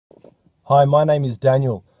Hi, my name is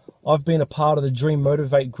Daniel. I've been a part of the Dream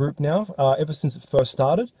Motivate group now ever since it first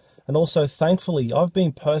started. And also, thankfully, I've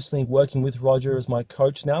been personally working with Roger as my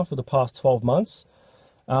coach now for the past 12 months.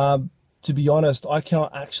 To be honest, I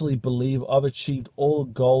cannot actually believe I've achieved all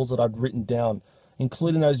the goals that I'd written down,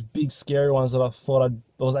 including those big scary ones that I thought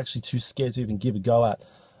I was actually too scared to even give a go at.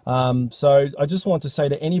 So I just want to say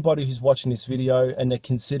to anybody who's watching this video and they're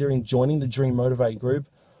considering joining the Dream Motivate group,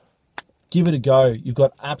 give it a go. You've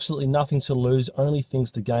got absolutely nothing to lose, only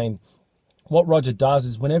things to gain. What Roger does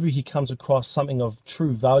is whenever he comes across something of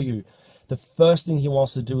true value, the first thing he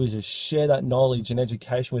wants to do is just share that knowledge and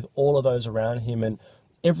education with all of those around him. And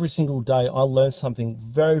every single day I learn something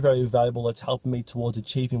very, very valuable that's helping me towards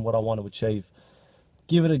achieving what I want to achieve.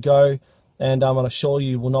 Give it a go, and I'm assure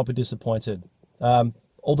you will not be disappointed.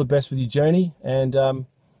 All the best with your journey, and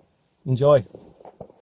enjoy.